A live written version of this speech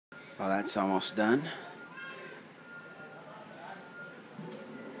Well, that's almost done.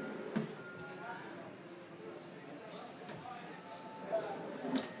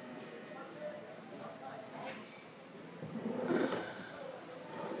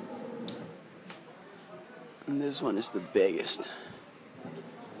 And this one is the biggest.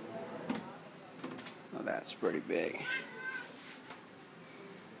 Well, that's pretty big.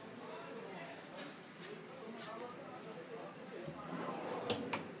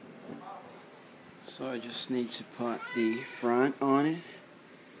 So I just need to put the front on it,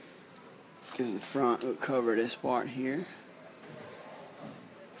 because the front will cover this part here.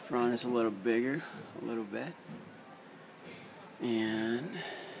 Front is a little bigger, a little bit. And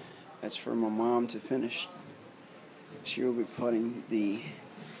that's for my mom to finish. She will be putting the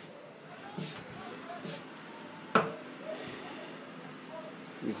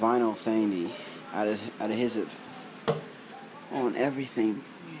vinyl thing, the adhesive on everything.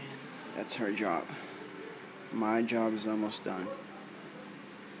 And that's her job. My job is almost done.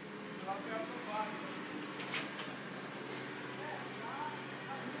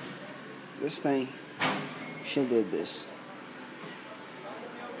 This thing, she did this.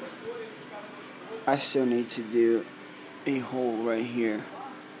 I still need to do a hole right here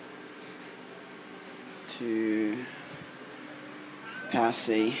to pass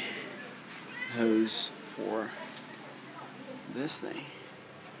a hose for this thing.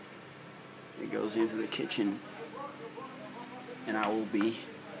 It goes into the kitchen, and I will be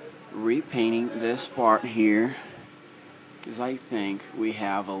repainting this part here, because I think we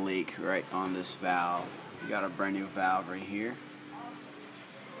have a leak right on this valve. We got a brand new valve right here.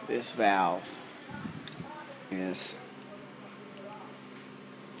 This valve is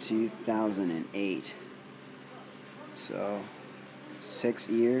 2008, so 6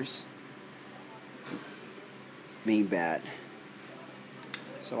 years being bad.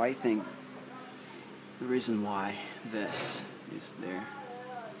 So I think the reason why this is there,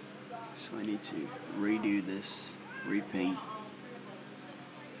 so I need to redo this, repaint,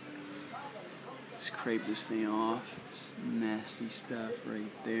 scrape this thing off. It's nasty stuff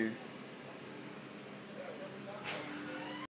right there.